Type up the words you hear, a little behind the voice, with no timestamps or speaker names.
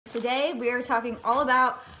Today we are talking all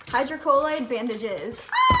about hydrocolloid bandages.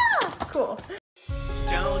 Ah, cool.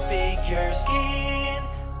 Don't bake your skin,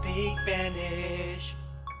 big bandage.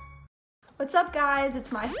 What's up guys,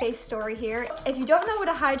 it's my face story here. If you don't know what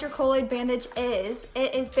a hydrocolloid bandage is,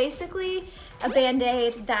 it is basically a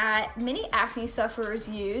band-aid that many acne sufferers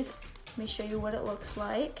use. Let me show you what it looks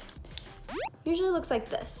like. Usually looks like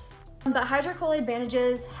this. But hydrocolloid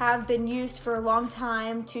bandages have been used for a long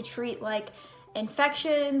time to treat like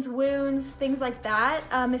infections, wounds, things like that.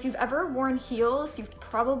 If you've ever worn heels, you've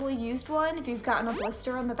probably used one. If you've gotten a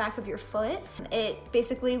blister on the back of your foot, it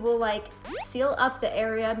basically will like seal up the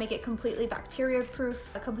area, make it completely bacteria proof,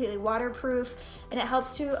 completely waterproof, and it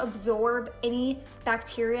helps to absorb any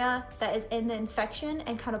bacteria that is in the infection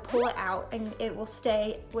and kind of pull it out, and it will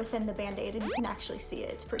stay within the band-aid and you can actually see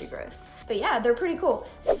it. It's pretty gross. But yeah, they're pretty cool.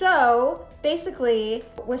 So basically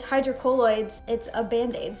with hydrocolloids, it's a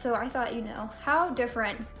band-aid. So I thought, you know, how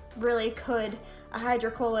different really could a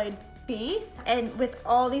hydrocolloid be? And with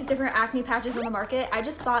all these different acne patches on the market, I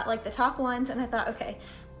just bought like the top ones and I thought, okay,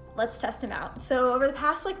 let's test them out. So over the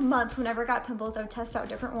past like month, whenever I got pimples, I would test out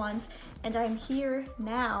different ones, and I'm here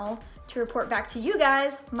now to report back to you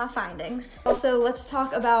guys my findings. Also, let's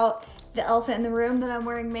talk about the elephant in the room, that I'm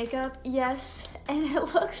wearing makeup. Yes, and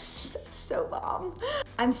it looks so bomb.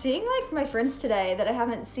 I'm seeing like my friends today that I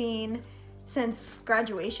haven't seen since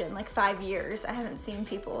graduation, like 5 years. I haven't seen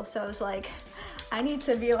people, so I was like, I need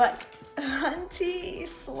to be like, auntie,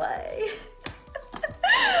 slay.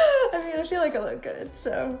 I mean, I feel like I look good,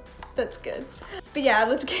 so that's good. But yeah,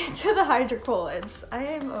 let's get to the hydrocolloids. I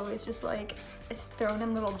am always just like throwing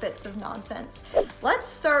in little bits of nonsense. Let's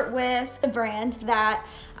start with the brand that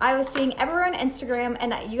I was seeing everywhere on Instagram,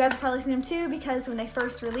 and you guys have probably seen them too, because when they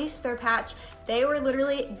first released their patch, they were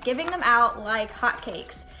literally giving them out like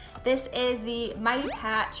hotcakes. This is the Mighty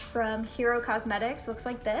Patch from Hero Cosmetics. Looks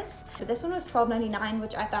like this. But this one was $12.99,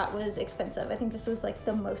 which I thought was expensive. I think this was like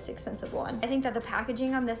the most expensive one. I think that the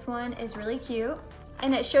packaging on this one is really cute.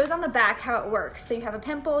 And it shows on the back how it works. So you have a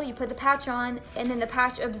pimple, you put the patch on, and then the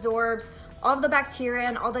patch absorbs all of the bacteria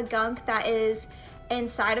and all the gunk that is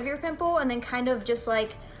inside of your pimple, and then kind of just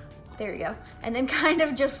like, there you go, and then kind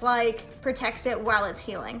of just like protects it while it's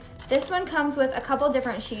healing. This one comes with a couple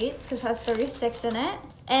different sheets because it has 36 in it.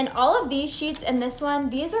 And all of these sheets and this one,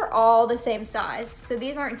 these are all the same size. So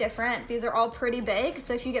these aren't different. These are all pretty big.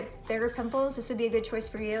 So if you get bigger pimples, this would be a good choice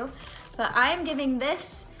for you. But I am giving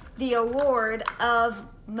this the award of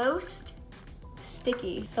most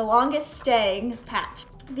sticky, the longest staying patch,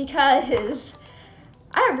 because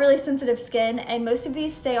I have really sensitive skin and most of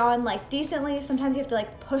these stay on like decently. Sometimes you have to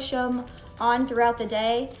like push them on throughout the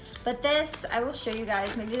day. But this, I will show you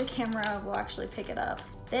guys, maybe the camera will actually pick it up.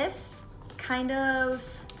 This kind of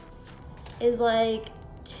is like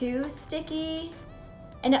too sticky,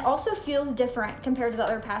 and it also feels different compared to the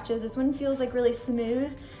other patches. This one feels like really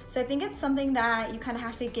smooth, so I think it's something that you kind of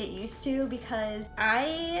have to get used to, because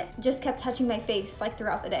I just kept touching my face like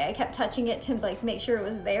throughout the day. I kept touching it to like make sure it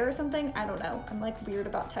was there or something. I don't know, I'm like weird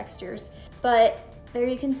about textures. But there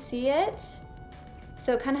you can see it.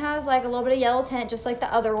 So it kind of has like a little bit of yellow tint, just like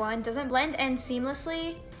the other one. Doesn't blend in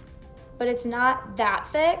seamlessly, but it's not that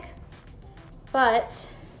thick. But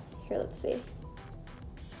here, let's see.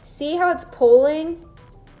 See how it's pulling?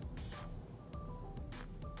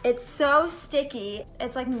 It's so sticky.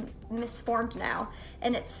 It's like misformed now,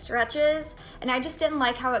 and it stretches, and I just didn't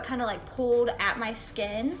like how it kind of like pulled at my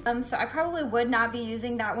skin. So I probably would not be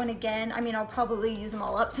using that one again. I mean, I'll probably use them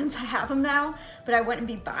all up since I have them now, but I wouldn't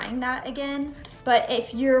be buying that again. But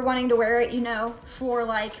if you're wanting to wear it, you know, for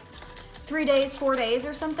like 3 days, 4 days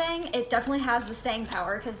or something, it definitely has the staying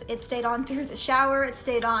power, because it stayed on through the shower, it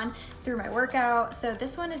stayed on through my workout. So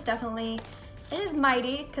this one is definitely, it is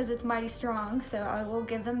mighty because it's mighty strong, so I will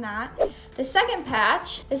give them that. The second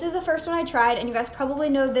patch, this is the first one I tried, and you guys probably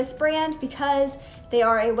know this brand because they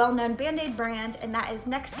are a well-known band-aid brand, and that is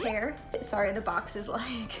NextCare. Sorry, the box is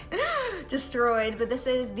like destroyed, but this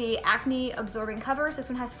is the Acne Absorbing Covers. This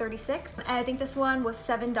one has 36, and I think this one was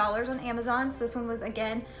 $7 on Amazon, so this one was,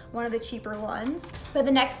 again, one of the cheaper ones. But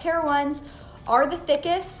the NextCare ones are the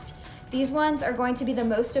thickest. These ones are going to be the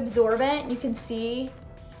most absorbent. You can see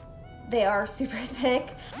they are super thick.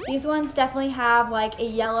 These ones definitely have like a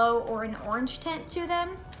yellow or an orange tint to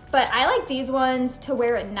them, but I like these ones to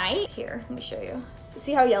wear at night. Here, let me show you.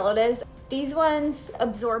 See how yellow it is? These ones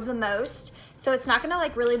absorb the most, so it's not gonna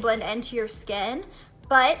like really blend into your skin,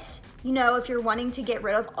 but you know, if you're wanting to get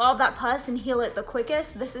rid of all that pus and heal it the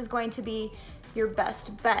quickest, this is going to be your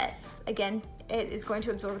best bet. Again, it is going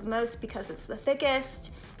to absorb the most because it's the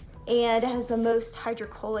thickest and it has the most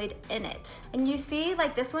hydrocolloid in it. And you see,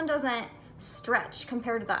 like, this one doesn't stretch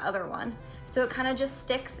compared to that other one. So it kind of just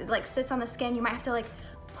sticks, it like sits on the skin. You might have to like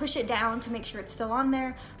push it down to make sure it's still on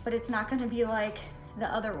there, but it's not gonna be like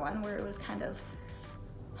the other one where it was kind of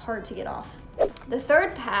hard to get off. The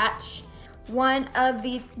third patch, one of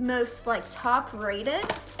the most like top rated,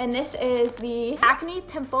 and this is the Acne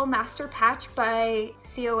Pimple Master Patch by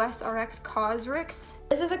Cosrx.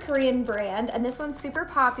 This is a Korean brand, and this one's super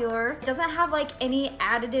popular. It doesn't have like any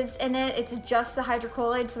additives in it. It's just the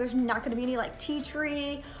hydrocolloid, so there's not gonna be any like tea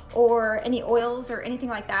tree or any oils or anything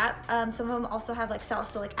like that. Some of them also have like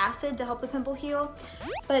salicylic acid to help the pimple heal.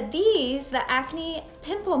 But these, the Acne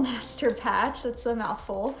Pimple Master Patch, that's a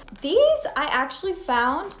mouthful, these I actually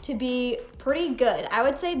found to be pretty good. I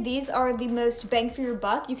would say these are the most bang for your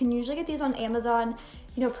buck. You can usually get these on Amazon.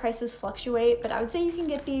 You know, prices fluctuate, but I would say you can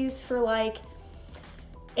get these for like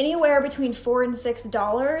anywhere between $4 and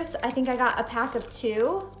 $6. I think I got a pack of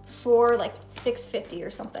 2 for like $6.50 or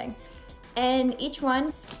something. And each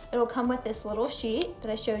one, it'll come with this little sheet that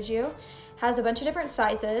I showed you, has a bunch of different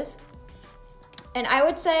sizes. And I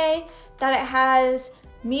would say that it has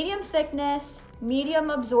medium thickness, medium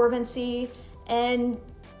absorbency, and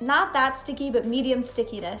not that sticky, but medium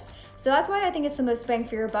stickiness. So that's why I think it's the most bang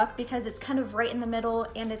for your buck, because it's kind of right in the middle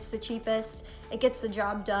and it's the cheapest. It gets the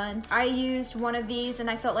job done. I used one of these and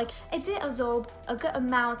I felt like it did absorb a good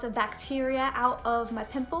amount of bacteria out of my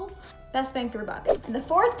pimple. Best bang for your buck. And the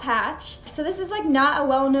fourth patch, so this is like not a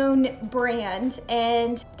well-known brand,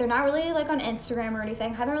 and they're not really like on Instagram or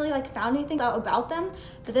anything. I haven't really like found anything out about them,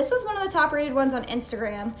 but this was one of the top rated ones on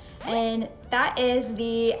Instagram, and that is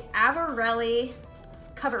the Avarelli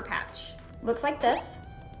Cover Patch. Looks like this.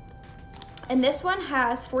 And this one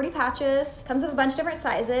has 40 patches, comes with a bunch of different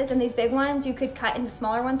sizes, and these big ones you could cut into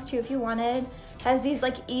smaller ones too if you wanted. Has these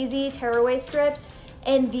like easy tearaway strips,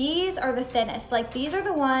 and these are the thinnest. Like these are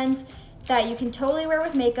the ones that you can totally wear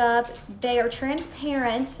with makeup. They are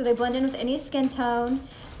transparent, so they blend in with any skin tone.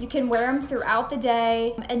 You can wear them throughout the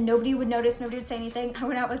day and nobody would notice, nobody would say anything. I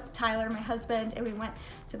went out with Tyler, my husband, and we went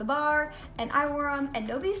to the bar and I wore them and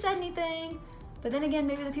nobody said anything. But then again,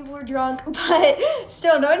 maybe the people were drunk, but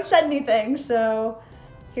still no one said anything. So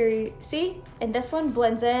here you see, and this one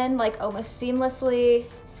blends in like almost seamlessly.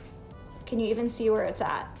 Can you even see where it's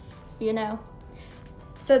at, you know?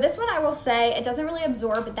 So this one I will say, it doesn't really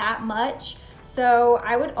absorb that much. So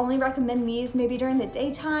I would only recommend these maybe during the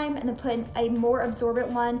daytime and then put a more absorbent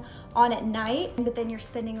one on at night. But then you're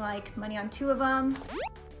spending like money on 2 of them.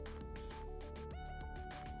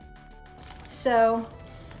 So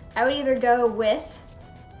I would either go with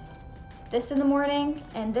this in the morning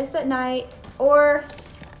and this at night, or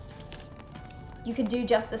you could do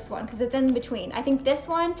just this one because it's in between. I think this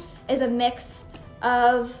one is a mix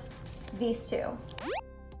of these 2.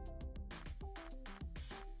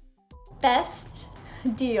 Best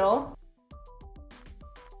deal,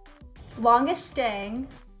 longest staying,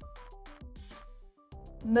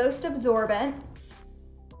 most absorbent,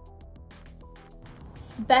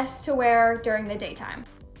 best to wear during the daytime.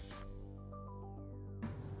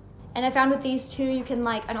 And I found with these 2, you can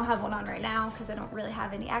like, I don't have one on right now because I don't really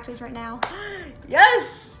have any actives right now.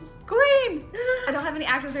 Yes, queen! I don't have any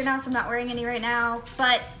actives right now, so I'm not wearing any right now,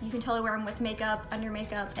 but you can totally wear them with makeup, under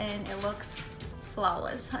makeup, and it looks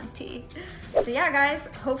flawless, hunty. So yeah, guys,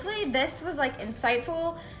 hopefully this was like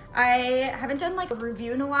insightful. I haven't done like a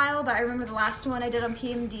review in a while, but I remember the last one I did on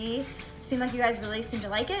PMD. Seemed like you guys really seemed to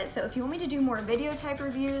like it. So if you want me to do more video type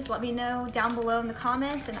reviews, let me know down below in the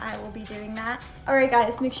comments and I will be doing that. All right,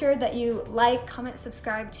 guys, make sure that you like, comment,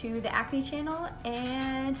 subscribe to the Acne channel,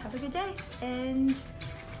 and have a good day and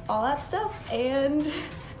all that stuff. And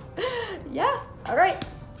yeah, all right,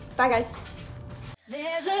 bye guys.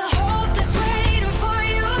 There's a hole